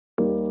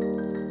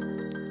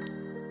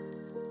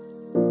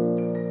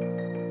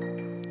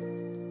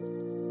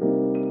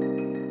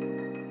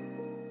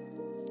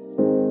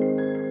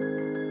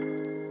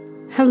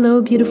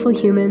Hello, beautiful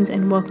humans,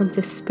 and welcome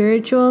to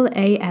Spiritual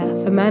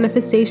AF, a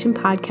manifestation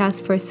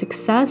podcast for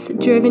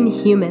success-driven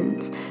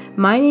humans.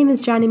 My name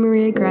is Jonnie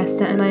Maria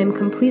Gresta, and I am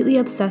completely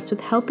obsessed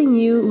with helping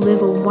you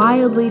live a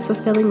wildly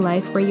fulfilling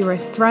life where you are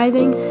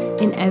thriving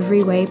in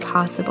every way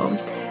possible.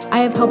 I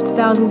have helped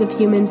thousands of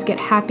humans get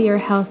happier,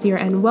 healthier,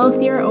 and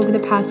wealthier over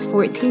the past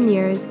 14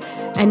 years,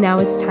 and now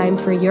it's time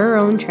for your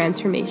own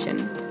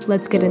transformation.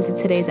 Let's get into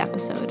today's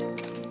episode.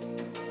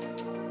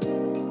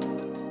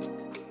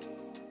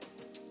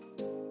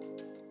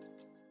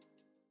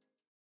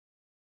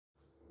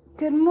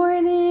 Good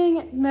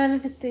morning,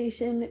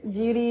 manifestation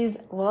beauties.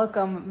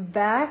 Welcome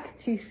back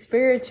to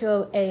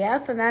Spiritual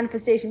AF, a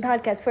manifestation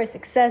podcast for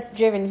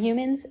success-driven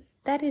humans.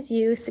 That is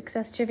you,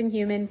 success-driven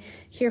human,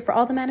 here for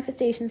all the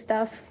manifestation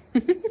stuff.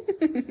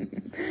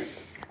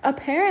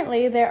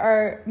 Apparently, there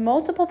are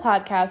multiple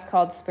podcasts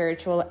called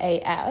Spiritual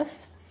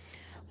AF,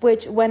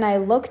 which when I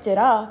looked it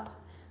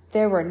up,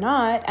 there were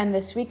not. And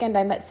this weekend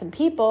I met some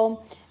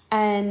people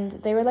and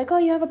they were like, oh,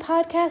 you have a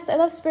podcast? I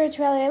love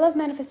spirituality. I love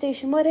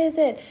manifestation. What is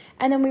it?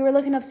 And then we were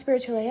looking up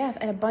Spiritual AF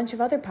and a bunch of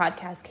other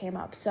podcasts came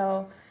up.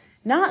 So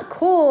not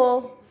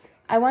cool.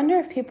 I wonder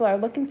if people are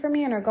looking for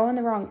me and are going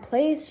the wrong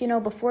place,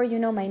 before you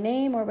know my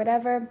name or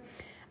whatever.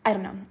 I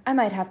don't know. I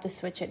might have to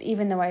switch it,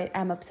 even though I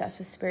am obsessed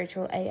with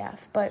Spiritual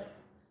AF. But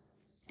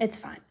it's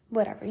fine.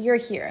 Whatever. You're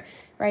here,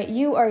 right?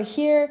 You are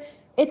here.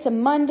 It's a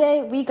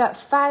Monday. We got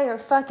fire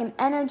fucking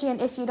energy. And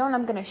if you don't,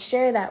 I'm going to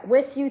share that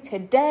with you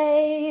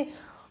today.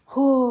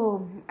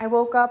 I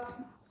woke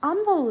up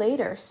on the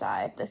later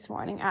side this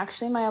morning.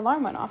 Actually, my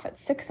alarm went off at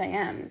 6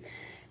 a.m.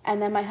 And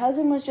then my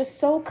husband was just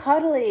so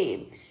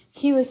cuddly.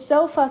 He was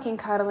so fucking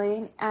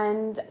cuddly.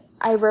 And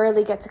I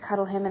rarely get to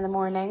cuddle him in the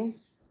morning.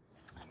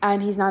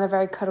 And he's not a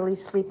very cuddly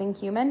sleeping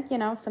human.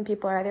 Some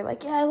people are either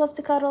like, yeah, I love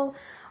to cuddle,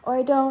 or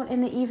I don't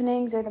in the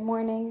evenings or the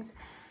mornings.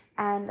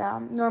 And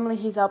normally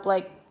he's up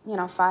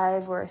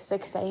 5 or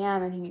 6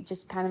 a.m. and he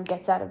just kind of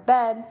gets out of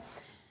bed.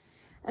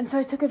 And so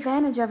I took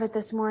advantage of it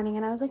this morning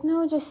and I was like,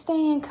 no, just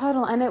stay and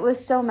cuddle. And it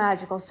was so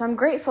magical. So I'm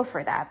grateful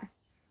for that.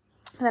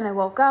 And then I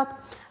woke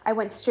up. I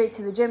went straight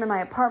to the gym in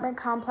my apartment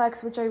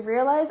complex, which I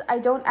realized I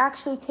don't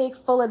actually take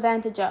full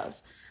advantage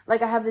of. I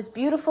have this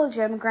beautiful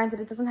gym. Granted,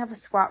 it doesn't have a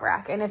squat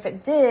rack. And if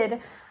it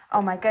did,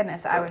 oh my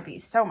goodness, I would be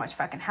so much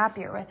fucking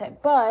happier with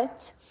it.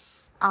 But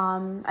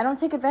I don't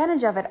take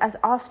advantage of it as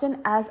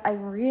often as I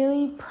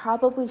really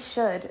probably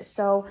should.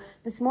 So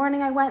this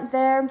morning I went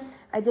there.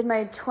 I did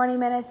my 20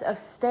 minutes of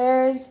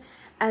stairs,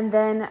 and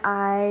then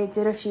I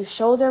did a few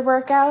shoulder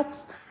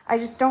workouts. I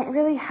just don't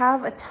really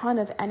have a ton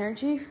of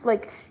energy,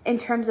 in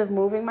terms of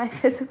moving my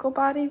physical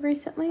body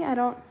recently. I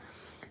don't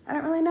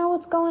really know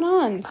what's going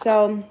on.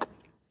 So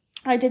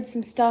I did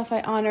some stuff,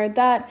 I honored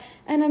that,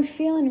 and I'm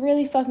feeling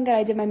really fucking good.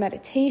 I did my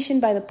meditation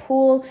by the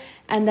pool,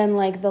 and then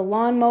the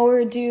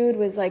lawnmower dude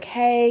was like,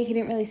 hey, he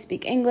didn't really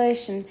speak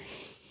English, and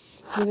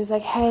he was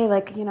like, hey,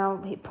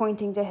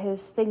 pointing to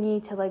his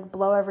thingy to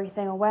blow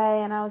everything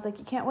away, and I was like,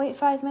 you can't wait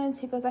 5 minutes?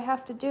 He goes, I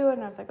have to do it,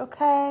 and I was like,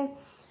 okay,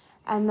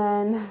 and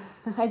then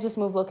I just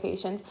moved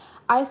locations.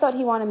 I thought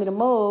he wanted me to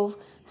move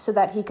so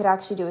that he could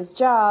actually do his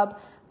job,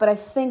 but I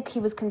think he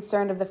was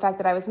concerned of the fact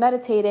that I was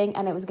meditating,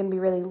 and it was going to be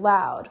really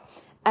loud.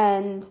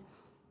 And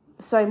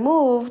so I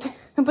moved,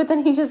 but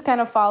then he just kind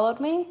of followed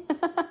me.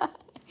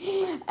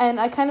 And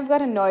I kind of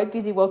got annoyed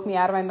because he woke me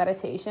out of my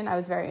meditation. I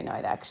was very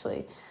annoyed,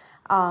 actually.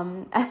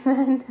 And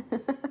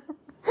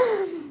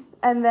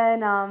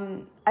then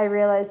I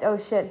realized, oh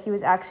shit, he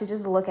was actually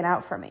just looking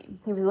out for me.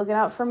 He was looking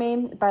out for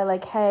me by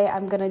hey,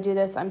 I'm going to do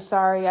this. I'm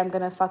sorry. I'm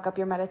going to fuck up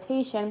your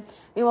meditation.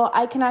 Meanwhile,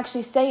 I can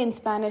actually say in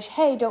Spanish,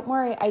 hey, don't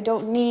worry. I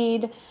don't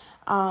need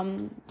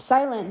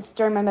silence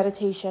during my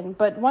meditation.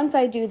 But once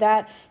I do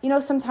that,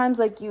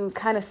 sometimes you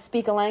kind of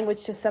speak a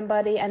language to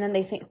somebody and then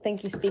they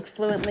think you speak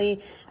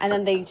fluently, and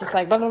then they just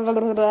blah, blah, blah,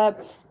 blah, blah,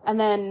 and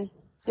then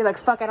you're like,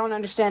 fuck, I don't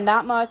understand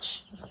that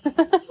much.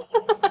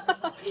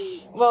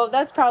 Well,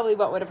 that's probably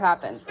what would have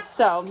happened.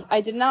 So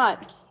I did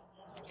not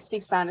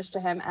speak Spanish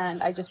to him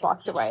and I just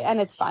walked away, and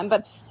it's fine.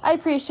 But I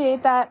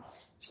appreciate that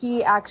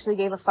he actually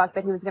gave a fuck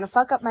that he was going to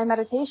fuck up my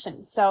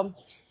meditation. So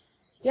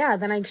yeah,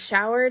 then I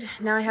showered.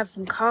 Now I have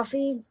some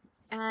coffee,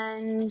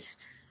 and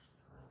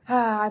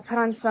I put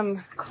on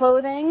some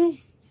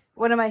clothing.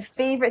 One of my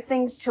favorite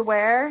things to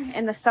wear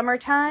in the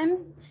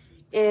summertime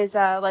is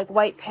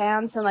white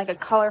pants and a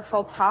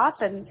colorful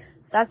top, and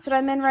that's what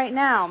I'm in right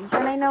now.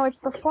 And I know it's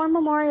before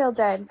Memorial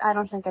Day. I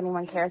don't think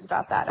anyone cares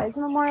about that. Is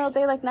Memorial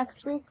Day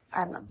next week?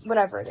 I don't know.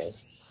 Whatever it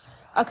is.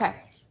 Okay.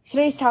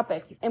 Today's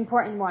topic,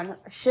 important one,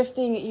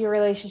 shifting your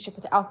relationship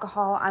with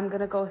alcohol. I'm going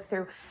to go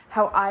through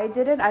how I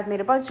did it. I've made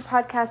a bunch of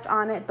podcasts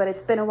on it, but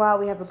it's been a while.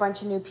 We have a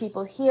bunch of new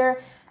people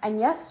here. And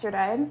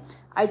yesterday,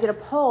 I did a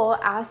poll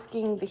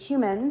asking the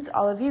humans,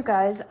 all of you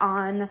guys,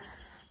 on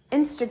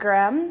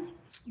Instagram,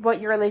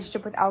 what your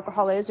relationship with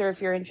alcohol is, or if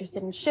you're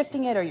interested in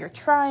shifting it, or you're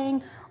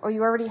trying, or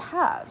you already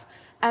have.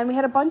 And we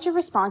had a bunch of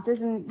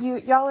responses, and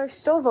y'all are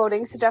still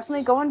voting, so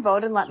definitely go and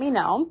vote and let me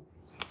know.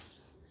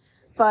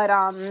 But,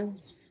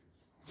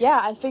 yeah,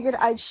 I figured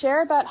I'd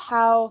share about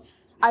how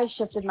I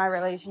shifted my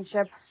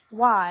relationship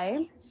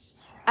why.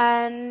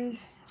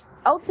 And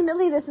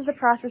ultimately, this is the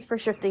process for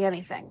shifting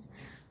anything.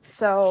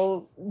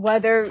 So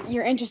whether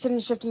you're interested in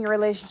shifting your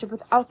relationship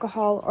with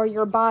alcohol or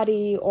your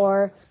body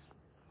or,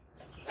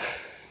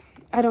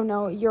 I don't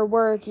know, your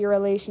work, your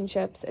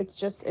relationships,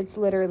 it's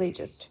literally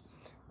just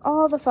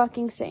all the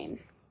fucking same.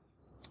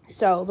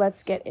 So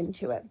let's get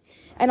into it.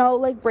 And I'll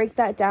like break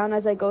that down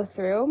as I go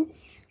through.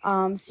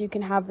 So you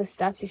can have the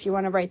steps if you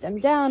want to write them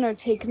down or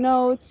take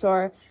notes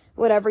or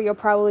whatever. You'll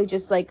probably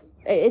just like,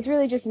 it's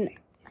really just an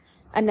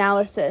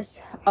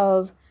analysis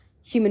of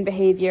human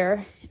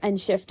behavior and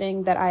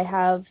shifting that I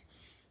have,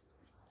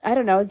 I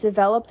don't know,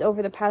 developed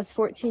over the past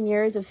 14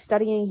 years of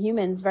studying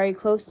humans very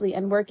closely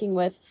and working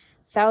with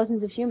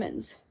thousands of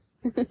humans.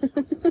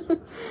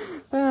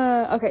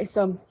 Okay,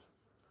 so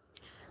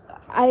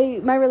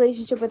my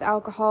relationship with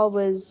alcohol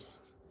was,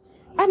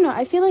 I don't know,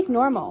 I feel like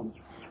normal.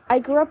 I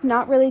grew up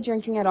not really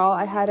drinking at all.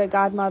 I had a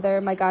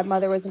godmother. My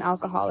godmother was an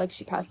alcoholic.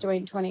 She passed away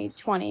in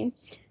 2020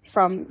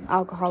 from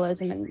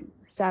alcoholism and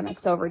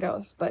Xanax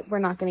overdose, but we're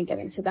not going to get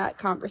into that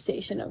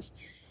conversation of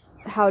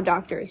how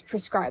doctors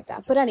prescribe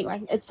that. But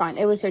anyway, it's fine.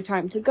 It was her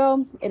time to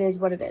go. It is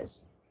what it is.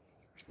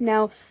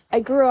 Now, I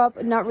grew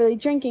up not really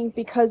drinking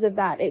because of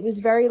that. It was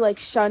very like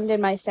shunned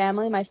in my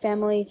family. My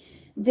family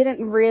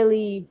didn't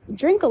really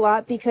drink a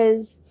lot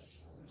because,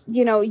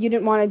 you know, you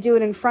didn't want to do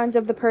it in front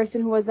of the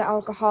person who was the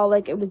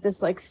alcoholic. It was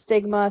this like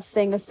stigma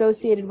thing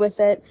associated with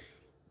it.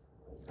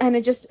 And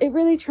it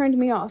really turned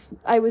me off.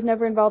 I was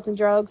never involved in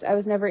drugs. I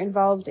was never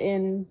involved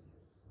in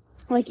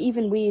like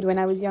even weed when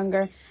I was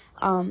younger.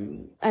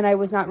 And I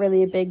was not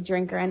really a big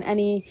drinker.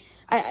 And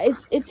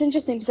it's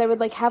interesting because I would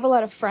like have a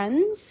lot of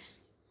friends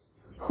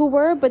who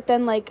were, but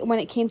then like when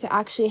it came to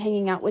actually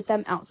hanging out with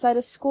them outside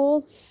of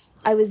school,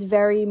 I was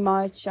very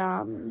much,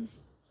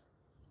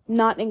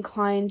 not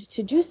inclined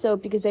to do so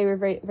because they were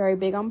very, very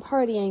big on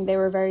partying. They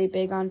were very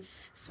big on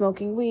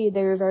smoking weed.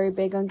 They were very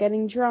big on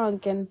getting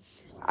drunk. And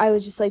I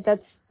was just like,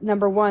 that's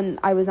number one.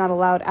 I was not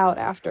allowed out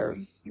after,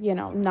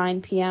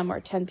 9 p.m. or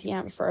 10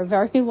 p.m. for a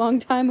very long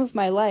time of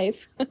my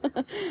life,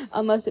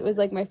 unless it was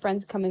like my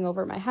friends coming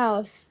over my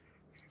house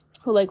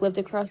who like lived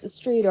across the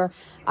street or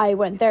I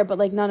went there, but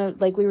like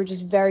we were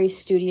just very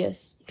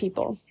studious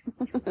people,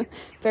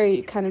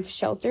 very kind of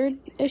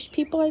sheltered-ish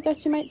people, I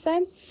guess you might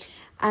say.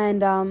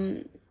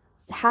 And,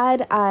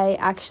 had I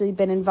actually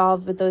been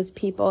involved with those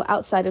people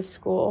outside of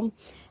school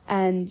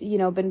and,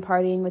 been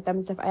partying with them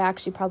and stuff, I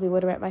actually probably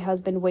would have met my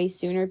husband way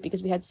sooner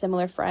because we had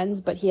similar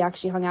friends, but he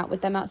actually hung out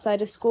with them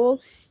outside of school.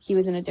 He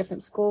was in a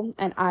different school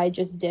and I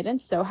just didn't.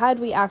 So had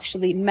we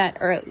actually met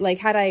or like,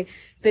 had I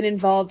been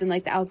involved in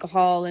like the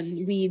alcohol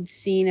and weed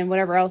scene and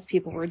whatever else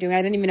people were doing,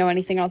 I didn't even know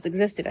anything else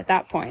existed at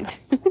that point.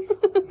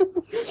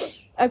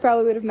 I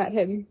probably would have met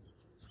him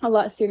a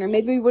lot sooner.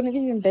 Maybe we wouldn't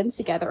have even been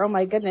together. Oh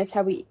my goodness,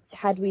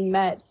 had we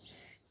met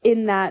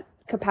in that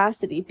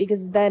capacity,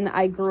 because then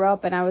I grew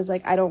up and I was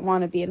like, I don't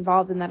want to be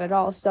involved in that at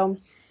all. So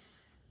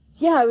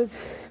yeah, I was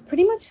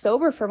pretty much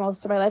sober for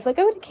most of my life. Like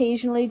I would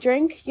occasionally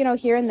drink,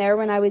 here and there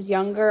when I was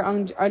younger,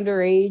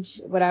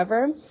 underage,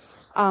 whatever.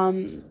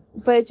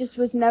 But it just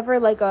was never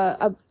like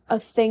a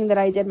thing that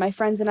I did. My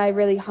friends and I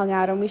really hung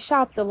out and we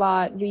shopped a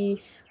lot. We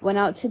went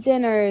out to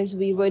dinners.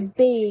 We would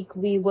bake.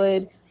 We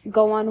would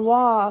go on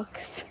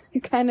walks.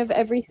 Kind of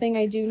everything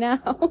I do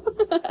now.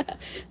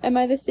 Am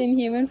I the same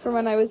human from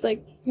when I was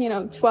like,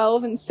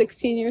 12 and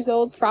 16 years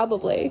old?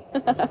 Probably.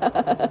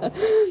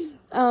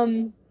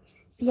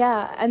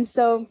 Yeah. And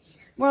so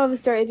moral of the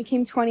story, I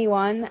became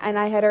 21 and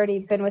I had already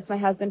been with my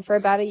husband for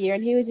about a year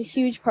and he was a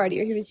huge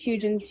partier. He was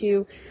huge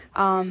into,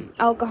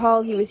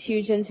 alcohol. He was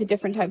huge into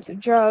different types of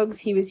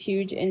drugs. He was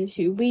huge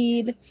into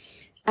weed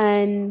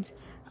and,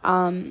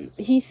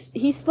 he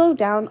slowed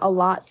down a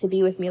lot to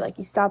be with me. Like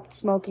he stopped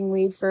smoking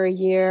weed for a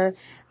year.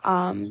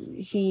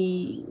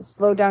 He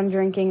slowed down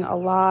drinking a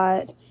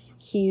lot.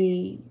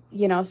 He,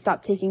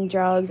 stopped taking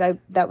drugs.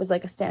 That was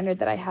like a standard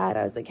that I had.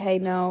 I was like, hey,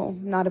 no,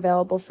 not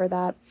available for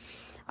that.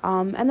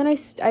 And then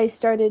I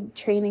started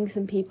training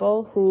some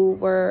people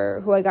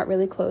who I got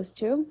really close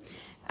to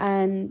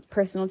and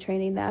personal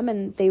training them.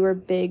 And they were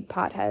big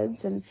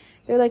potheads and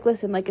they're like,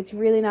 listen, like, it's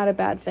really not a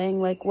bad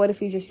thing. Like, what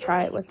if you just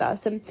try it with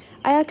us? And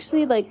I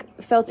actually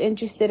like felt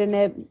interested in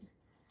it.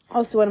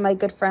 Also, one of my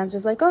good friends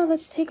was like, oh,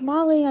 let's take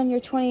Molly on your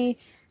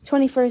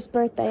 21st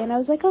birthday. And I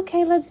was like,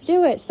 okay, let's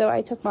do it. So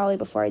I took Molly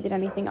before I did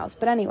anything else.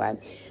 But anyway,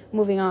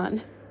 moving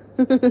on.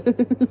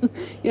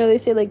 They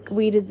say like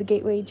weed is the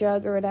gateway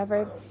drug or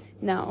whatever.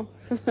 No,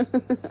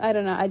 I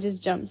don't know. I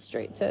just jumped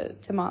straight to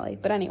Molly.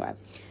 But anyway,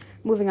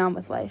 moving on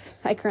with life.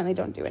 I currently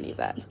don't do any of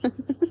that.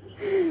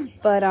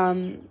 But,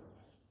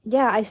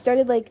 yeah, I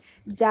started like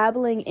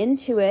dabbling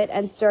into it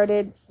and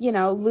started,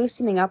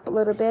 loosening up a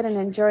little bit and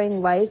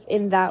enjoying life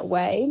in that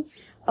way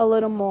a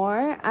little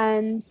more.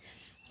 And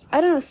I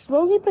don't know,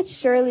 slowly but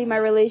surely, my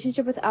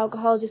relationship with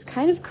alcohol just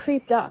kind of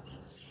creeped up.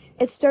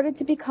 It started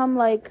to become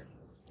like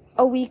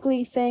a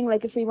weekly thing,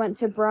 like if we went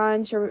to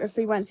brunch or if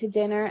we went to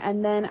dinner,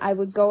 and then I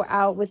would go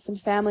out with some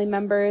family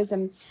members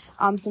and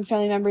some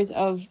family members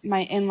of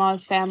my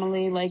in-laws'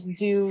 family, like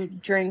do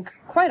drink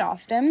quite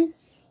often.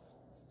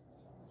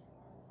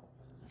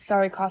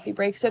 Sorry, coffee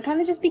break. So it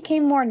kind of just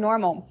became more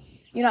normal.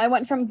 You know, I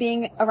went from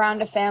being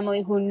around a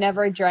family who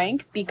never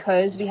drank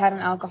because we had an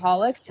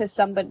alcoholic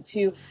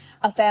to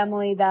a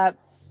family that,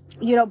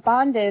 you know,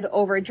 bonded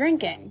over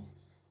drinking.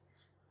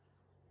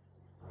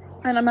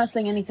 And I'm not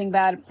saying anything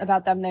bad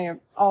about them. They're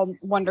all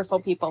wonderful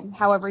people.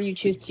 However you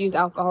choose to use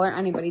alcohol, or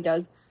anybody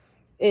does,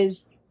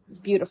 is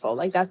beautiful.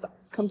 Like, that's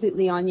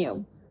completely on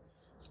you.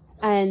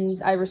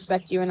 And I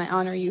respect you and I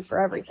honor you for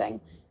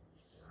everything.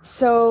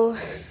 So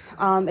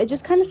it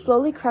just kind of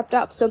slowly crept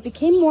up. So it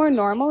became more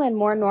normal and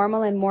more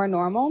normal and more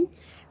normal.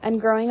 And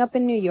growing up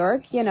in New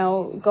York, you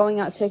know, going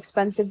out to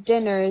expensive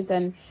dinners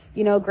and,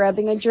 you know,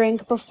 grabbing a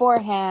drink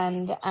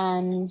beforehand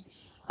and,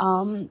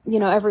 you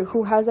know,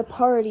 who has a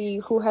party,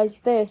 who has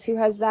this, who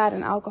has that.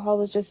 And alcohol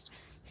was just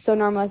so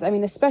normalized. I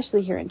mean,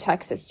 especially here in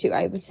Texas too.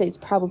 I would say it's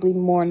probably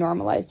more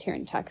normalized here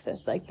in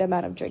Texas. Like, the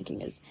amount of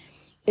drinking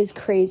is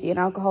crazy, and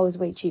alcohol is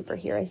way cheaper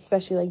here,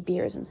 especially like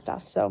beers and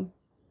stuff. So,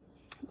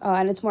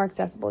 and it's more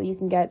accessible. You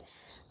can get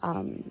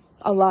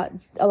a lot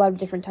of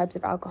different types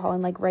of alcohol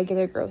in like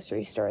regular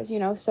grocery stores, you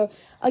know. So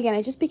again,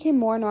 it just became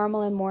more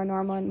normal and more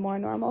normal and more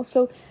normal.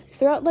 So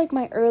throughout like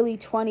my early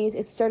 20s,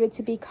 it started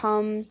to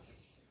become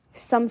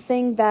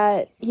something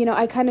that, you know,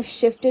 I kind of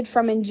shifted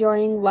from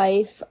enjoying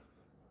life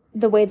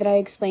the way that I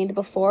explained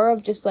before,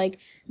 of just like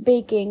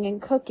baking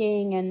and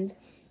cooking and,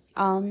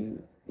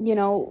 you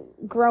know,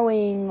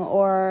 growing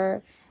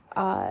or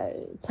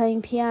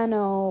playing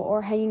piano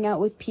or hanging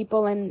out with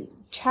people and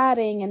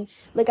chatting. And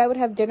like, I would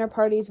have dinner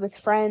parties with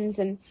friends,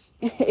 and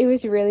it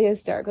was really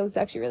hysterical. It's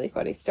actually a really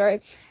funny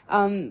story.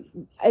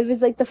 It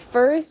was like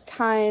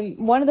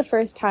one of the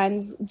first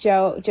times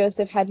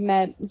Joseph had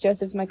met.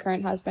 Joseph, my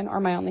current husband, or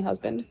my only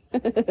husband.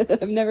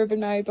 I've never been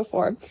married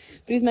before, but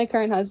he's my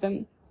current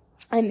husband.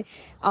 And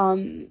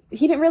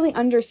he didn't really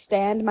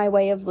understand my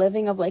way of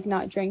living, of like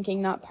not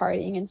drinking, not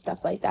partying and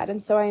stuff like that.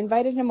 And so I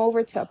invited him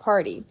over to a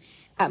party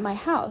at my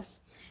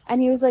house,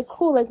 and he was like,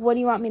 cool, like, what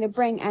do you want me to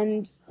bring?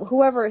 And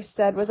whoever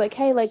said was like,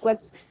 hey, like,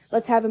 let's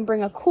have him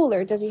bring a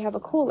cooler. Does he have a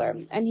cooler?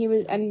 And he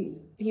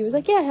was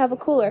like, yeah, I have a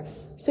cooler.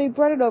 So he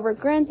brought it over.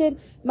 Granted,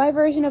 my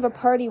version of a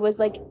party was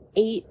like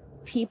 8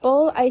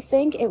 people. I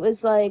think it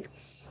was like,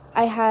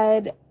 I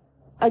had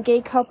a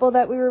gay couple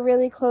that we were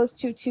really close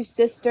to, 2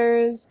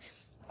 sisters,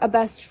 a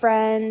best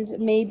friend,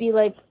 maybe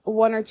like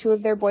 1 or 2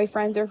 of their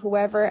boyfriends or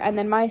whoever, and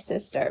then my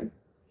sister.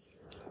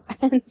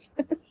 And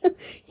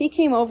he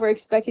came over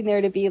expecting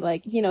there to be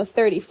like, you know,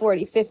 30,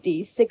 40,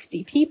 50,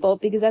 60 people,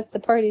 because that's the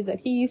parties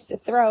that he used to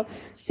throw.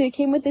 So he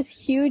came with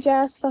this huge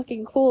ass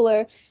fucking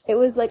cooler. It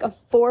was like a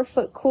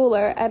 4-foot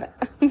cooler, and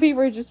we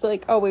were just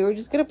like, oh, we were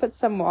just gonna put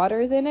some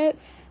waters in it,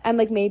 and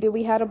like maybe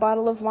we had a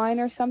bottle of wine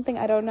or something.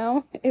 I don't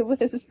know. It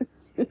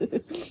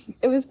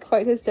was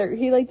quite hysterical.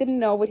 He like didn't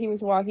know what he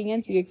was walking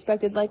into. He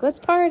expected like, let's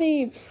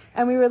party,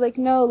 and we were like,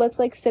 no, let's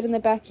like sit in the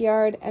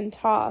backyard and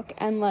talk.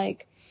 And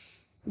like,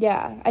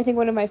 yeah, I think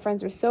one of my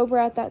friends was sober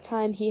at that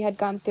time. He had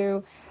gone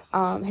through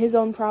his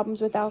own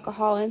problems with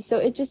alcohol, and so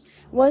it just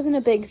wasn't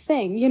a big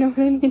thing, you know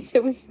what I mean?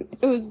 So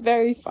it was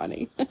very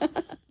funny.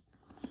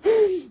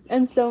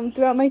 And so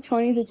throughout my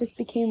 20s, it just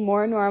became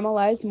more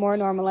normalized.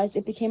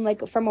 It became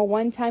like from a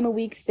 1 time a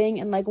week thing,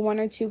 and like 1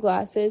 or 2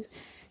 glasses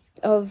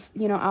of,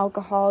 you know,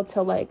 alcohol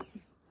to like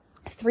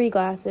 3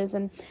 glasses.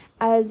 And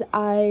as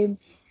I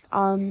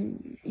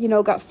you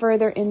know, got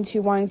further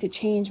into wanting to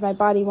change my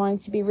body, wanting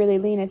to be really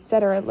lean,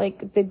 etc.,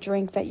 like the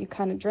drink that you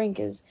kind of drink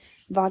is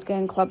vodka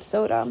and club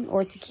soda,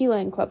 or tequila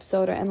and club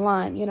soda and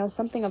lime, you know,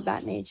 something of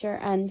that nature.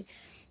 And,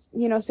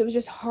 you know, so it was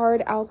just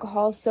hard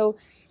alcohol. So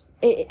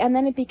and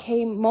then it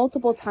became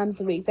multiple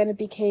times a week. Then it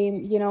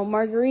became, you know,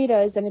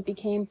 margaritas, and it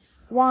became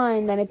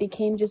wine, then it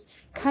became just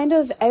kind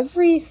of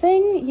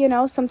everything, you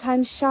know,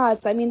 sometimes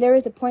shots. I mean, there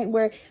was a point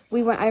where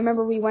I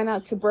remember we went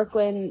out to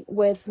Brooklyn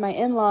with my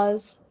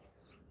in-laws,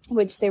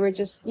 which they were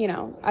just, you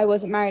know, I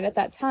wasn't married at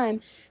that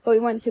time, but we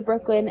went to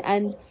Brooklyn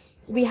and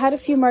we had a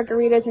few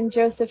margaritas, and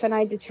Joseph and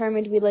I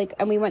determined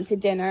and we went to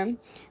dinner,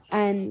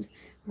 and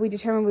we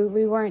determined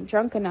we weren't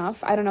drunk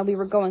enough. I don't know, we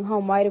were going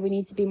home. Why do we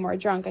need to be more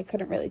drunk? I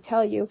couldn't really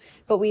tell you,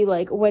 but we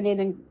like went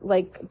in and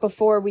like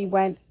before we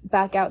went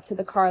back out to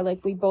the car,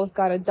 like we both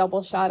got a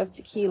double shot of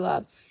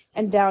tequila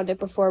and downed it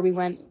before we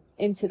went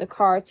into the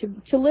car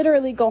to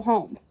literally go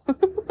home.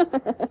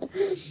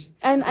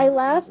 And I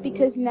laugh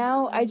because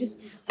now I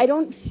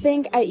don't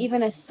think I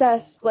even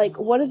assessed like,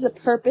 what is the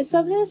purpose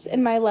of this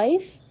in my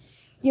life?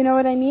 You know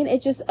what I mean?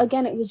 It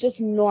was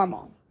just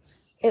normal.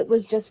 It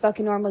was just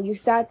fucking normal. You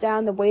sat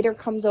down, the waiter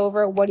comes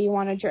over, what do you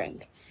want to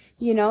drink?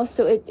 You know,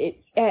 so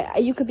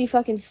you could be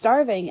fucking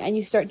starving and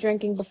you start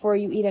drinking before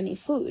you eat any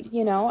food,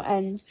 you know?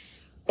 And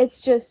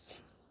it's just,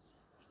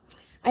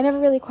 I never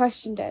really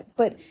questioned it,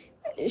 but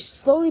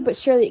slowly but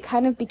surely it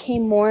kind of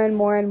became more and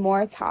more and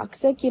more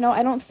toxic. You know,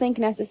 I don't think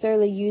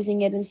necessarily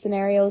using it in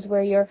scenarios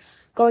where you're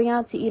going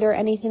out to eat or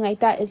anything like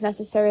that is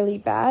necessarily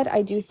bad.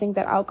 I do think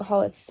that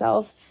alcohol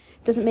itself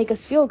doesn't make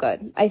us feel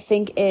good. I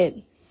think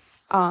it,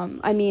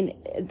 I mean,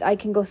 I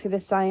can go through the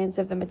science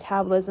of the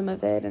metabolism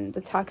of it and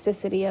the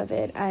toxicity of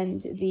it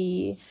and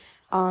the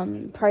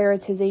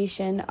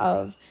prioritization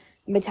of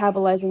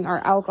metabolizing our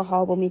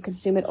alcohol when we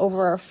consume it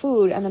over our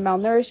food, and the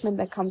malnourishment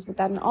that comes with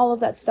that and all of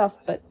that stuff.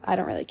 But I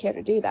don't really care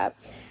to do that.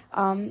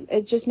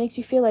 It just makes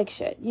you feel like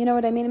shit. You know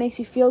what I mean? It makes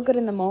you feel good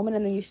in the moment,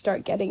 and then you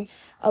start getting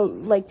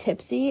like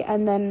tipsy,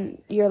 and then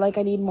you're like,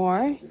 I need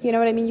more. You know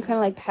what I mean? You kind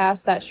of like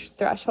pass that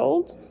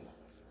threshold,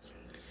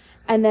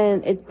 and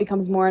then it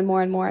becomes more and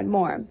more and more and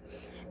more.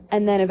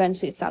 And then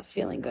eventually it stops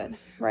feeling good,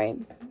 right?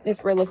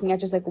 If we're looking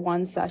at just like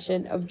one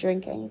session of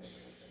drinking.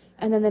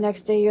 And then the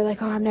next day you're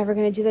like, oh, I'm never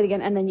going to do that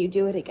again. And then you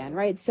do it again,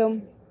 right?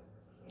 So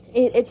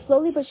it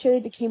slowly but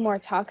surely became more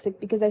toxic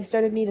because I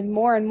started needing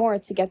more and more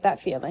to get that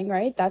feeling,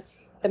 right?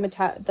 That's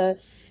the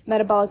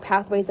metabolic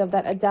pathways of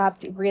that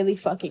adapt really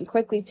fucking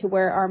quickly to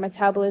where our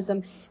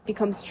metabolism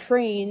becomes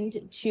trained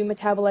to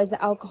metabolize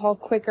the alcohol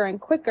quicker and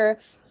quicker.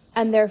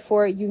 And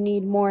therefore you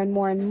need more and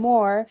more and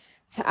more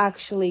to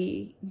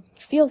actually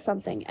feel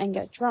something and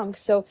get drunk.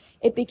 So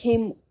it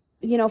became,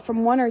 you know,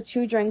 from 1 or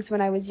 2 drinks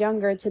when I was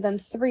younger to then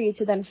 3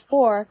 to then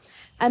 4.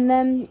 And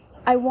then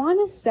I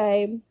want to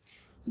say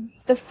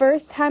the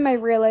first time I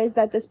realized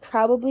that this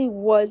probably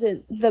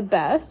wasn't the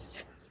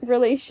best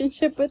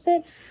relationship with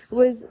it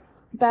was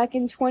back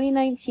in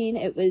 2019.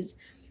 It was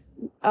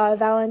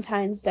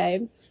Valentine's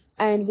Day.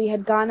 And we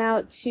had gone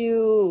out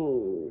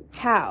to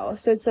Tao.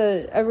 So it's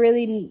a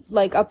really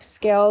like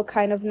upscale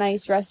kind of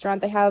nice restaurant.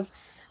 They have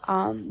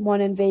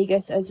one in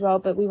Vegas as well,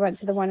 but we went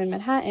to the one in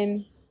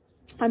Manhattan.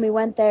 And we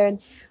went there and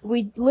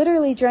we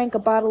literally drank a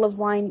bottle of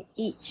wine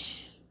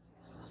each.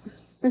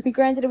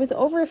 Granted, it was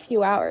over a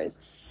few hours.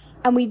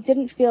 And we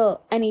didn't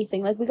feel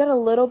anything. Like we got a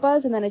little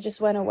buzz and then it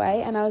just went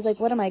away. And I was like,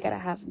 what am I going to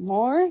have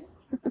more?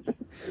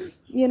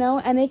 You know?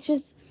 And it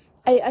just,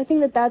 I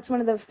think that that's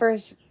one of the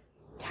first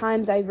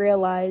times I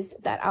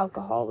realized that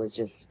alcohol was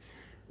just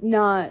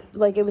not,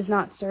 like, it was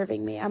not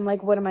serving me. I'm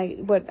like, what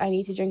I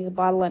need to drink a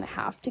bottle and a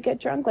half to get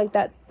drunk? Like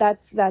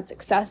that's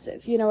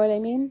excessive. You know what I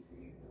mean?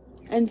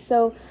 And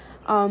so,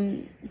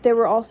 there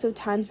were also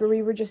times where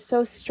we were just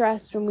so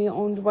stressed when we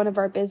owned one of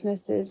our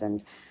businesses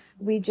and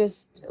we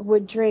just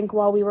would drink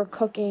while we were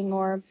cooking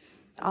or,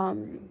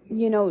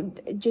 you know,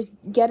 just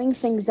getting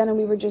things done. And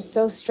we were just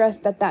so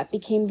stressed that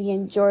became the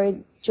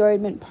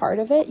enjoyment part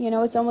of it. You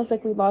know, it's almost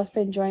like we lost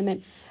the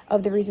enjoyment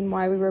of the reason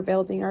why we were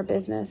building our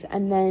business.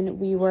 And then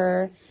we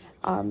were,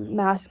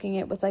 masking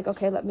it with like,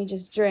 okay, let me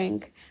just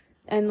drink.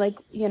 And like,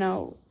 you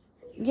know,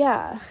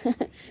 yeah,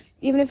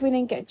 even if we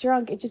didn't get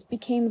drunk, it just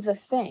became the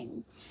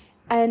thing.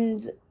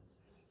 And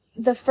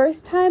the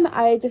first time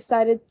I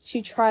decided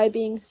to try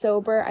being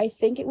sober, I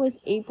think it was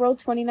April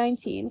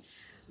 2019.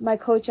 My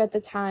coach at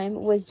the time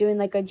was doing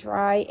like a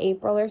dry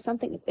April or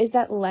something. Is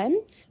that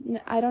Lent?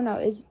 I don't know.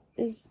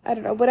 I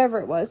don't know, whatever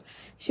it was.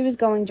 She was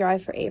going dry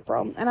for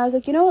April. And I was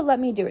like, you know what? Let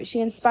me do it. She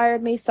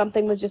inspired me.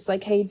 Something was just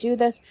like, hey, do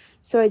this.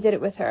 So I did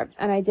it with her.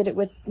 And I did it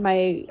with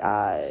my,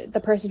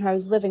 the person who I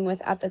was living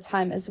with at the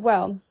time as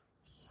well.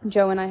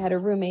 Joe and I had a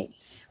roommate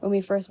when we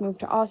first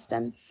moved to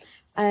Austin.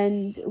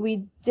 And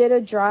we did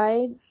a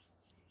dry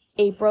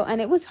April.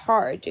 And it was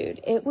hard, dude.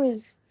 It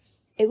was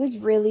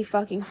really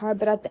fucking hard.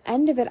 But at the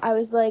end of it, I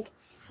was like,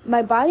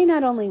 my body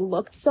not only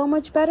looked so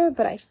much better,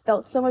 but I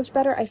felt so much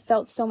better. I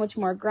felt so much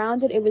more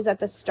grounded. It was at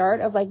the start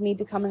of like me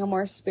becoming a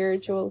more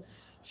spiritual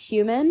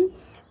human.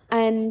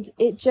 And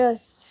it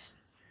just,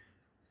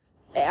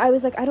 I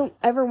was like, I don't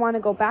ever want to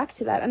go back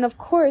to that. And of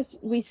course,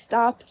 we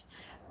stopped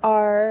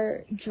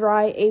our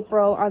dry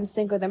April on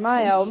Cinco de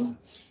Mayo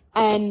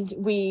and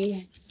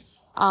we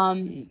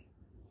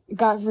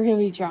got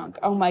really drunk.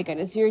 Oh my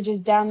goodness. You're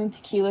just down in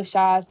tequila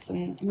shots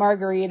and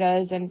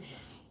margaritas, and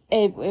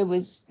it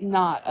was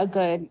not a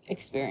good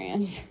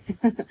experience.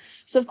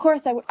 So of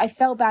course I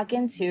fell back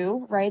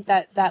into, right,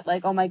 that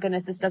like, oh my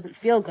goodness, this doesn't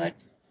feel good.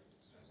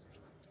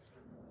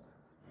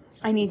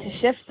 I need to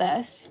shift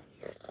this.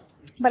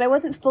 But I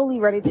wasn't fully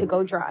ready to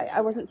go dry.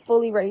 I wasn't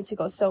fully ready to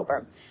go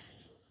sober.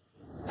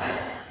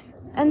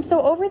 And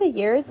so over the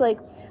years, like,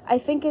 I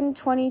think in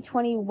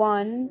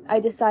 2021, I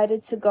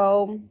decided to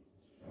go,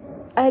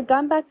 I had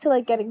gone back to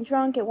like getting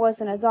drunk. It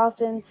wasn't as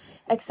often,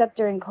 except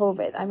during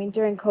COVID. I mean,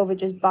 during COVID,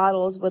 just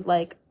bottles would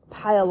like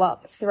pile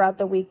up throughout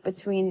the week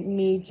between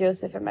me,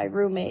 Joseph, and my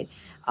roommate.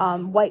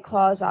 White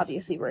Claws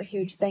obviously were a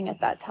huge thing at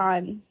that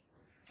time.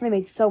 I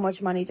made so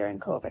much money during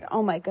COVID.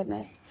 Oh my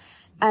goodness.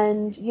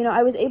 And, you know,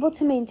 I was able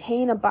to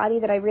maintain a body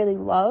that I really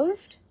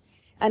loved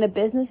and a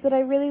business that I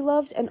really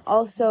loved. And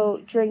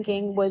also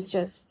drinking was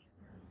just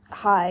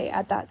high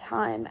at that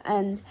time.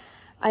 And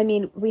I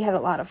mean, we had a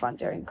lot of fun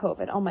during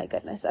COVID. Oh my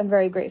goodness. I'm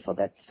very grateful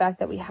that the fact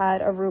that we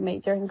had a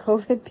roommate during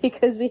COVID,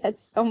 because we had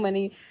so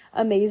many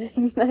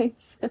amazing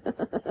nights.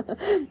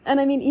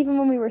 And I mean, even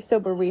when we were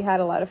sober, we had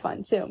a lot of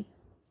fun too.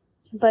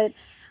 But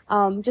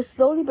just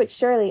slowly but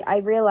surely, I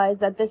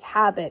realized that this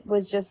habit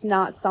was just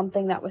not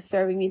something that was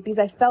serving me, because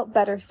I felt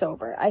better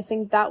sober. I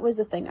think that was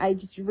the thing. I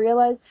just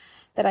realized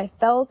that I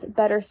felt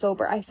better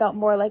sober. I felt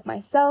more like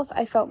myself.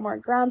 I felt more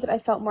grounded. I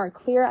felt more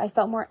clear. I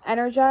felt more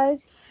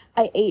energized.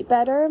 I ate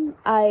better.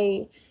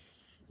 And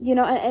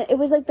it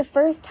was like the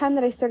first time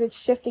that I started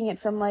shifting it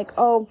from like,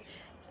 I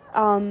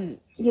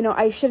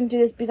shouldn't do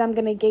this because I'm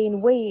going to gain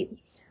weight,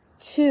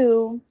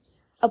 to,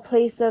 a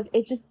place of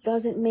it just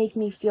doesn't make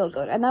me feel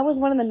good. And that was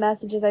one of the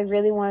messages I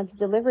really wanted to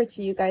deliver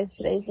to you guys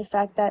today, is the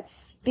fact that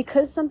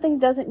because something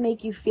doesn't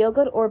make you feel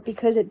good, or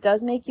because it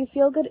does make you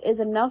feel good, is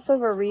enough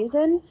of a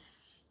reason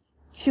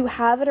to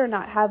have it or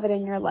not have it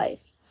in your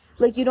life.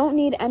 Like, you don't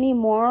need any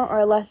more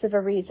or less of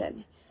a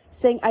reason.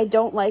 Saying I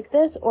don't like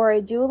this or I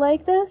do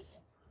like this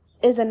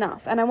is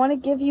enough. And I want to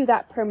give you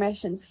that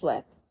permission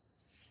slip,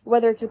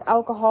 whether it's with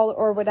alcohol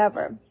or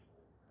whatever,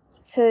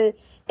 to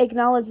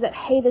acknowledge that,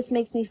 hey, this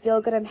makes me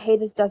feel good, and hey,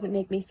 this doesn't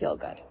make me feel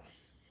good.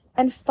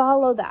 And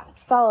follow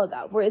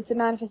that. Where it's a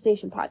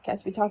manifestation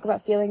podcast. We talk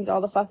about feelings all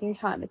the fucking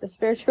time. It's a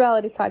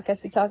spirituality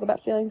podcast. We talk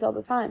about feelings all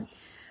the time.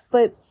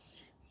 But,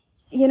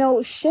 you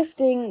know,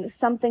 shifting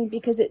something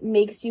because it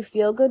makes you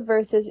feel good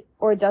versus,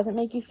 or doesn't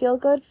make you feel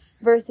good,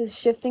 versus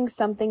shifting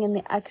something in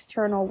the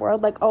external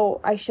world, like,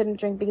 oh, I shouldn't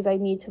drink because I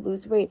need to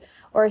lose weight,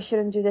 or I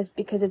shouldn't do this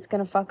because it's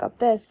going to fuck up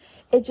this.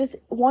 It just,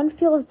 one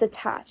feels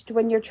detached.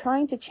 When you're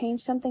trying to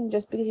change something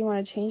just because you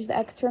want to change the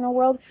external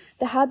world,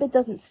 the habit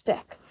doesn't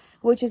stick,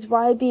 which is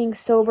why being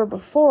sober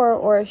before,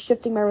 or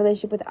shifting my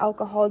relationship with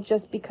alcohol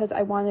just because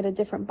I wanted a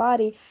different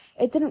body,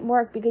 it didn't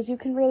work, because you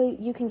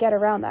can get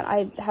around that.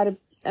 I had an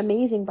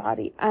amazing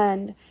body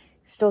and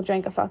still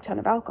drank a fuck ton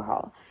of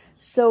alcohol.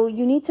 So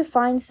you need to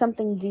find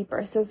something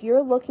deeper. So if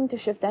you're looking to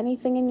shift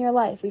anything in your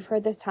life, we've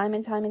heard this time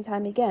and time and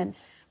time again,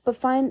 but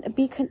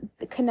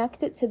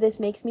connect it to, this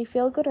makes me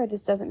feel good or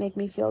this doesn't make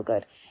me feel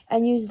good,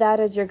 and use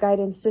that as your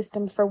guidance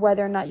system for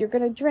whether or not you're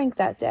going to drink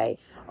that day,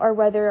 or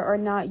whether or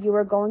not you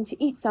are going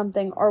to eat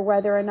something, or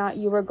whether or not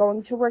you are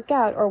going to work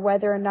out, or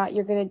whether or not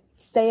you're going to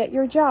stay at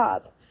your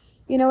job.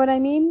 You know what I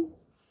mean?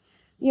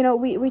 You know,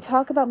 we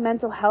talk about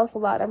mental health a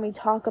lot, and we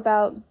talk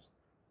about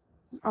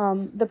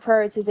the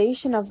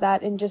prioritization of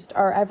that in just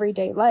our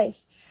everyday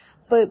life.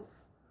 But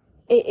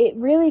it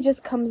really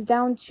just comes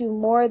down to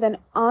more than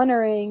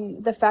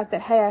honoring the fact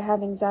that, hey, I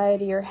have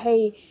anxiety, or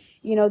hey,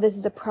 you know, this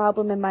is a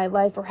problem in my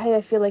life, or hey,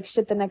 I feel like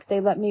shit the next day,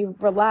 let me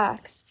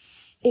relax.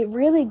 It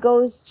really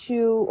goes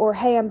to, or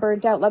hey, I'm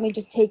burnt out, let me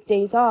just take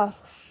days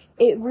off.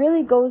 It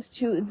really goes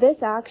to,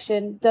 this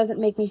action doesn't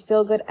make me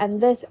feel good,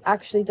 and this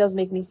actually does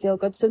make me feel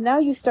good. So now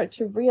you start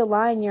to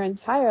realign your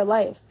entire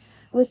life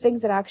with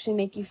things that actually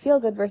make you feel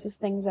good versus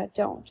things that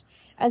don't.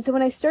 And so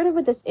when I started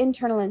with this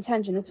internal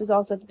intention, this was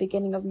also at the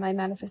beginning of my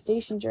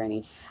manifestation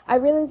journey, I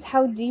realized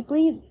how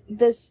deeply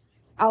this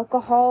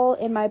alcohol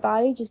in my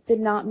body just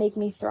did not make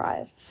me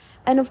thrive.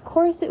 And of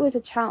course it was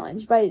a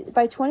challenge. By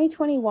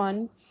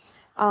 2021,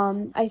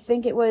 I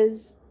think it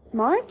was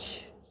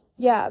March?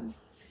 Yeah,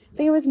 I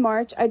think it was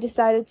March, I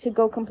decided to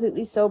go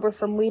completely sober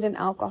from weed and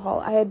alcohol.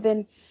 I had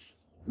been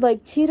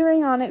like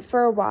teetering on it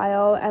for a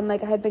while, and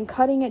like I had been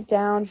cutting it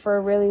down for a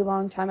really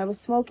long time. I was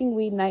smoking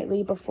weed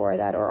nightly before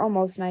that, or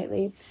almost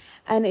nightly,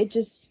 and it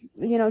just,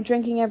 you know,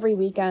 drinking every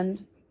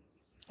weekend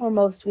or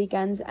most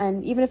weekends.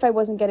 And even if I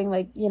wasn't getting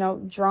like, you know,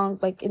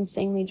 drunk, like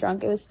insanely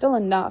drunk, it was still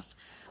enough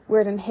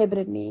where it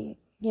inhibited me,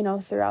 you know,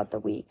 throughout the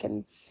week,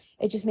 and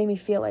it just made me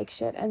feel like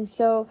shit. And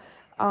so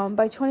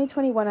by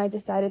 2021, I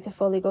decided to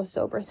fully go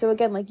sober. So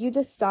again, like, you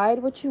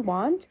decide what you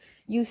want,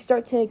 you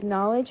start to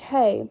acknowledge,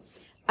 hey,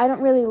 I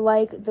don't really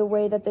like the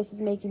way that this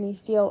is making me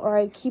feel, or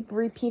I keep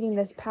repeating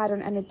this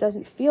pattern and it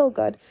doesn't feel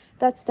good.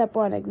 That's step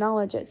one,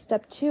 acknowledge it.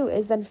 Step two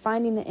is then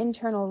finding the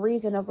internal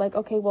reason of like,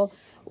 okay, well,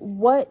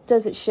 what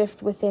does it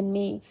shift within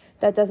me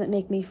that doesn't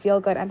make me feel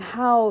good? And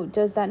how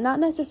does that not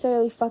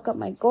necessarily fuck up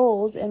my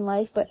goals in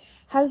life, but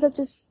how does that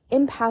just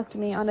impact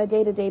me on a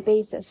day-to-day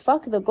basis?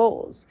 Fuck the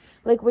goals.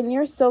 Like, when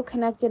you're so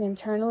connected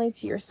internally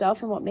to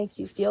yourself and what makes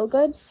you feel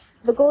good,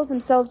 the goals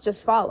themselves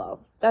just follow.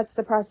 That's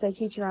the process I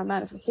teach around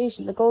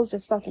manifestation. The goals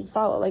just fucking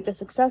follow. Like, the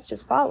success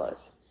just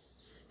follows.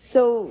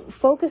 So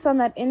focus on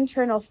that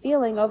internal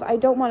feeling of, I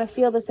don't want to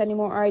feel this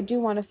anymore, or I do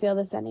want to feel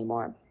this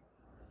anymore.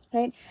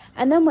 Right?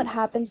 And then what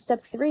happens,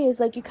 step three, is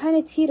like, you kind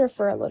of teeter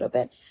for a little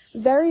bit.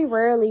 Very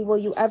rarely will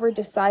you ever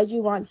decide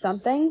you want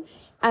something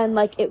and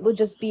like it will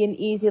just be an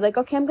easy, like,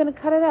 okay, I'm going to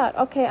cut it out.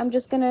 Okay, I'm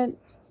just going to,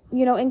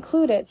 you know,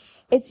 include it.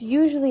 It's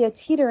usually a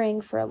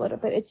teetering for a little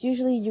bit. It's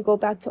usually you go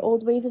back to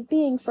old ways of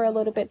being for a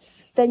little bit.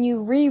 Then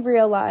you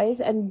realize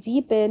and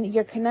deepen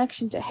your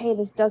connection to, hey,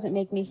 this doesn't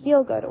make me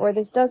feel good, or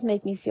this does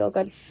make me feel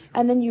good.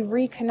 And then you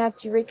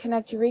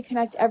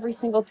reconnect every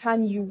single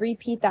time you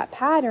repeat that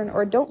pattern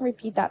or don't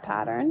repeat that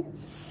pattern.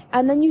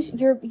 And then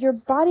your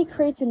body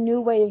creates a new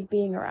way of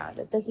being around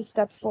it. This is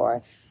step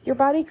 4. Your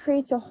body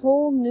creates a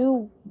whole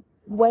new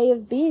way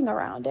of being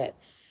around it.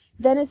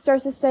 Then it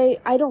starts to say,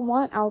 I don't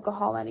want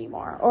alcohol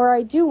anymore, or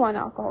I do want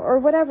alcohol, or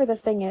whatever the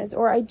thing is,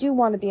 or I do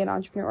want to be an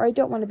entrepreneur, or I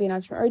don't want to be an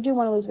entrepreneur, or I do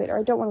want to lose weight, or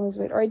I don't want to lose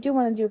weight, or I do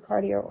want to do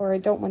cardio, or I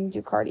don't want to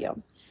do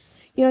cardio.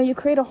 You know, you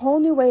create a whole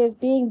new way of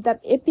being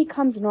that it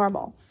becomes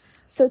normal.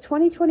 So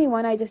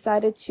 2021, I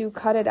decided to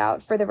cut it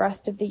out for the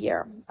rest of the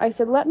year. I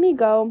said, let me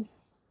go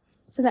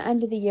to the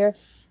end of the year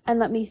and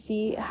let me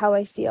see how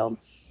I feel.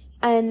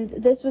 And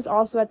this was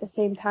also at the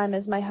same time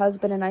as my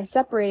husband and I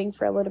separating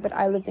for a little bit.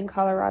 I lived in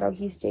Colorado,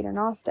 he stayed in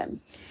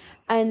Austin.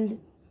 And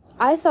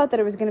I thought that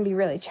it was going to be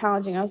really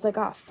challenging. I was like,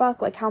 oh,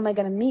 fuck, like, how am I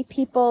going to meet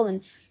people?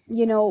 And,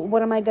 you know,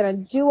 what am I going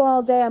to do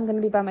all day? I'm going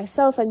to be by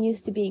myself. I'm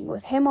used to being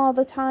with him all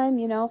the time,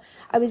 you know.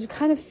 I was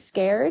kind of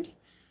scared,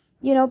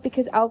 you know,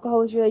 because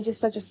alcohol is really just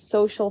such a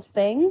social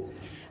thing.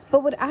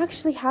 But what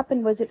actually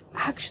happened was it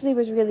actually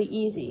was really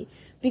easy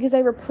because I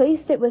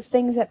replaced it with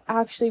things that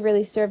actually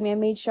really served me. I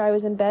made sure I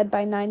was in bed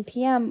by 9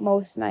 p.m.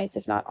 most nights,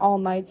 if not all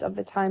nights of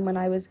the time when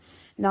I was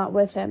not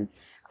with him.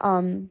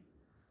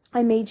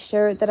 I made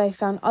sure that I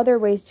found other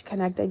ways to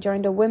connect. I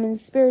joined a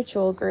women's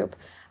spiritual group.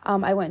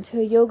 I went to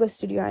a yoga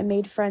studio. I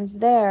made friends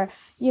there.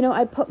 You know,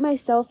 I put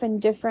myself in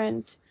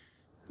different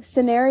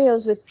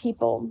scenarios with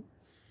people,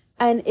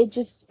 and it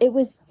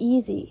was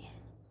easy.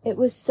 It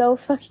was so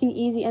fucking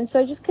easy. And so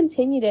I just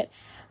continued it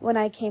when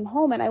I came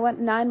home, and I went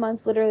 9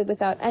 months literally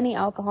without any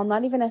alcohol,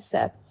 not even a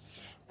sip.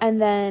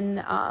 And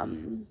then,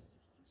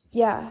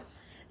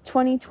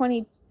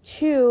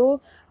 2022,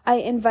 I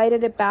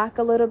invited it back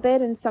a little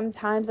bit. And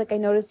sometimes, like, I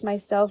noticed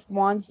myself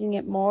wanting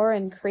it more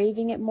and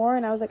craving it more.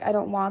 And I was like, I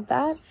don't want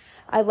that.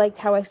 I liked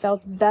how I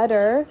felt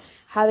better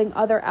having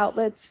other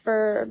outlets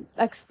for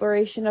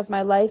exploration of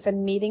my life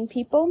and meeting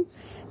people.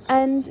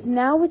 And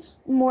now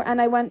it's more,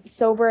 and I went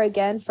sober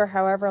again for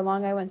however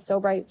long I went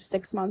sober,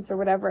 6 months or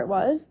whatever it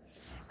was.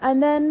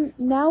 And then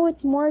now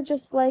it's more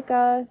just like,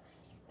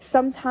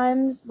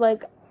 sometimes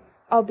like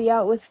I'll be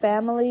out with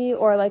family,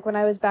 or like when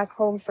I was back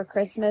home for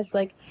Christmas,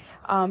 like,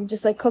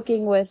 just like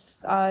cooking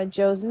with,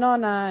 Joe's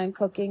Nonna and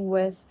cooking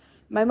with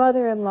my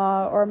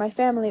mother-in-law or my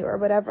family or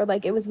whatever.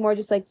 Like, it was more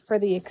just like for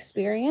the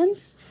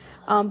experience.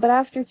 But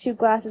after 2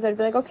 glasses, I'd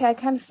be like, okay, I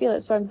kind of feel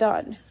it, so I'm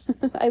done.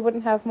 I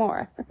wouldn't have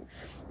more.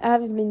 I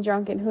haven't been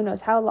drunk in who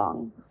knows how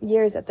long,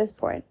 years at this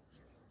point.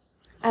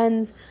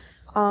 And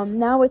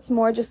now it's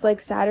more just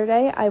like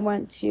Saturday, I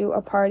went to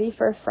a party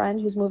for a friend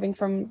who's moving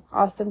from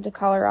Austin to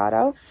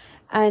Colorado.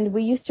 And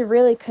we used to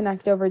really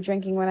connect over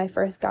drinking when I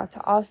first got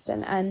to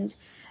Austin. And,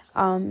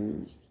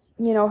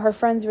 you know, her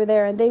friends were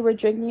there and they were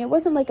drinking. It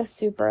wasn't like a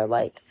super,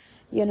 like,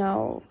 you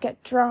know,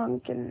 get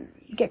drunk and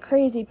get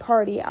crazy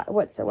party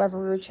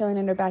whatsoever. We were chilling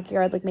in her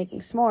backyard, like making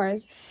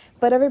s'mores.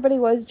 But everybody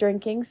was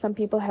drinking, some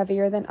people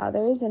heavier than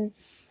others. And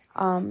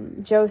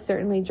Joe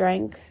certainly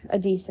drank a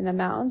decent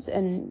amount.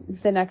 And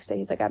the next day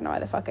he's like, I don't know why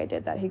the fuck I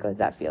did that. He goes,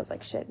 that feels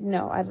like shit.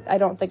 No, I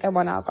don't think I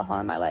want alcohol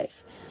in my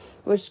life,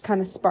 which kind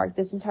of sparked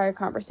this entire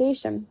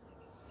conversation.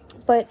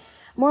 But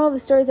moral of the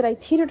story is that I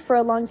teetered for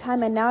a long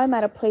time, and now I'm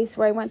at a place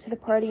where I went to the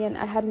party and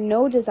I had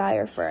no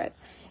desire for it.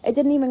 It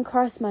didn't even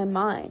cross my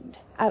mind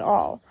at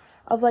all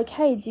of like,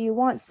 hey, do you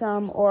want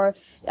some? Or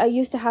I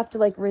used to have to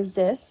like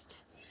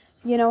resist,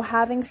 you know,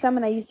 having some,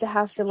 and I used to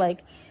have to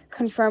like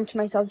confirm to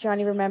myself,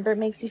 Jonnie, remember, it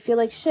makes you feel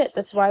like shit.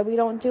 That's why we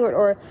don't do it.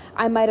 Or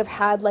I might have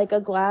had like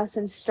a glass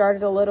and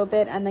started a little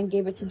bit and then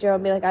gave it to Joe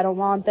and be like, I don't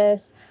want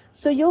this.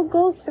 So you'll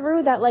go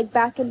through that like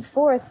back and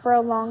forth for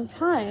a long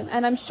time.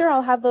 And I'm sure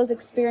I'll have those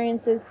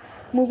experiences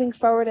moving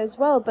forward as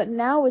well. But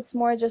now it's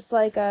more just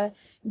like a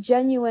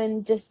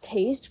genuine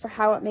distaste for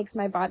how it makes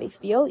my body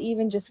feel,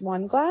 even just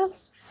one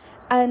glass.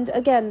 And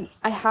again,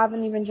 I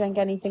haven't even drank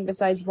anything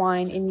besides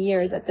wine in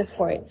years at this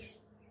point.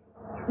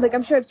 Like,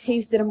 I'm sure I've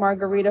tasted a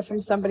margarita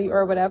from somebody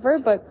or whatever,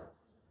 but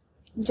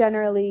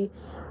generally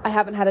I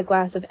haven't had a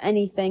glass of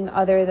anything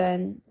other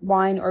than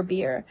wine or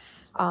beer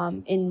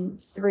in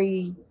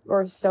 3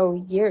 or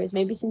so years,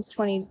 maybe since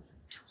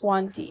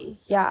 2020.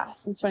 Yeah,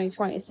 since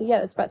 2020. So yeah,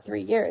 that's about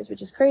 3 years,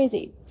 which is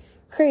crazy.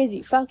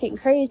 Crazy, fucking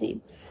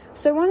crazy.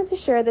 So I wanted to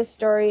share this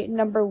story,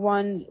 number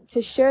one,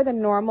 to share the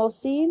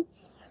normalcy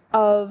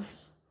of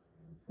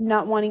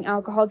not wanting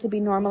alcohol to be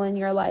normal in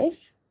your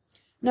life.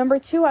 Number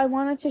two, I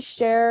wanted to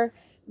share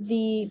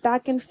the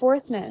back and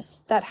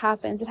forthness that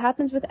happens. It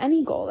happens with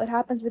any goal. It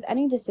happens with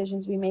any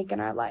decisions we make in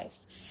our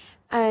life.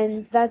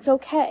 And that's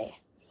okay.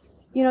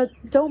 You know,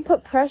 don't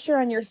put pressure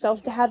on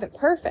yourself to have it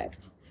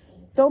perfect.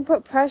 Don't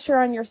put pressure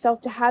on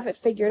yourself to have it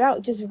figured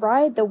out. Just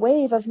ride the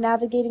wave of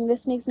navigating.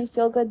 This makes me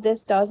feel good,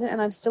 this doesn't,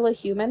 and I'm still a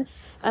human,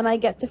 and I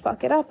get to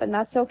fuck it up, and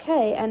that's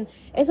okay. And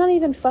it's not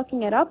even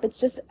fucking it up, it's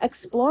just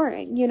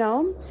exploring, you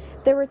know?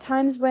 There were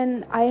times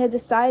when I had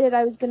decided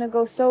I was going to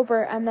go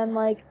sober, and then,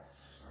 like,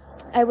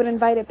 I would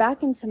invite it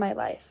back into my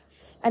life,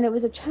 and it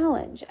was a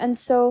challenge. And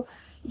so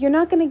you're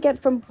not going to get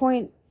from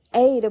point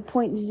A to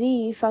point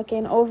Z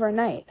fucking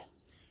overnight.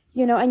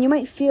 You know, and you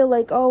might feel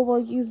like, oh, well,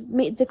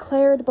 you've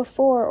declared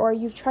before, or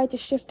you've tried to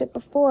shift it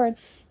before. And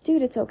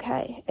dude, it's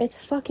okay. It's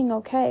fucking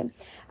okay.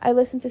 I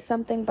listened to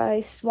something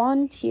by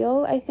Swan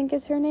Teal, I think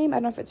is her name. I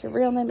don't know if it's her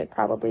real name. It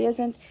probably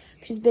isn't.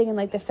 She's big in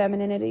like the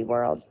femininity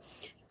world.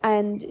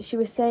 And she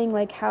was saying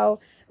like how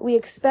we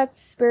expect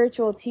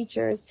spiritual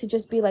teachers to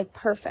just be like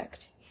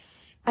perfect.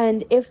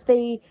 And if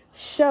they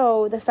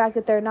show the fact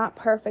that they're not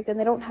perfect and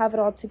they don't have it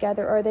all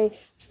together, or they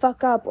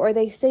fuck up, or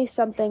they say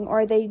something,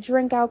 or they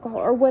drink alcohol,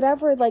 or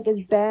whatever like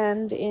is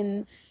banned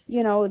in,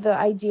 you know, the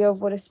idea of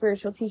what a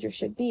spiritual teacher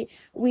should be,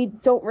 we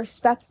don't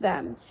respect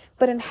them.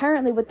 But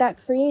inherently what that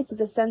creates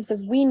is a sense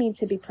of we need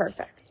to be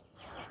perfect.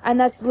 And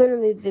that's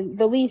literally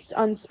the least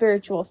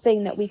unspiritual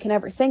thing that we can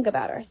ever think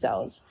about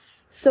ourselves.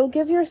 So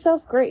give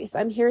yourself grace.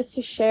 I'm here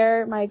to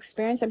share my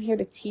experience. I'm here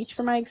to teach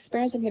from my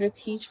experience. I'm here to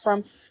teach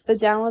from the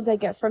downloads I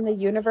get from the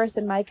universe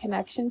and my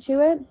connection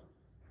to it.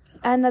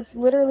 And that's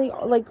literally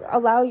like,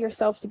 allow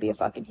yourself to be a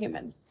fucking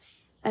human.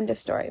 End of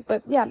story.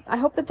 But yeah, I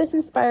hope that this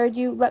inspired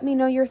you. Let me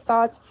know your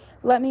thoughts.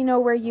 Let me know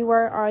where you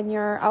are on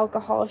your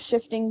alcohol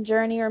shifting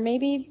journey, or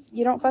maybe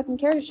you don't fucking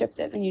care to shift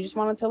it and you just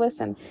wanted to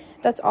listen.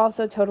 That's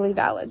also totally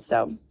valid.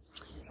 So,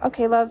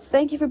 okay, loves,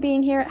 thank you for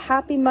being here.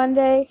 Happy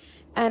Monday,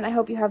 and I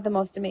hope you have the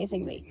most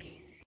amazing week.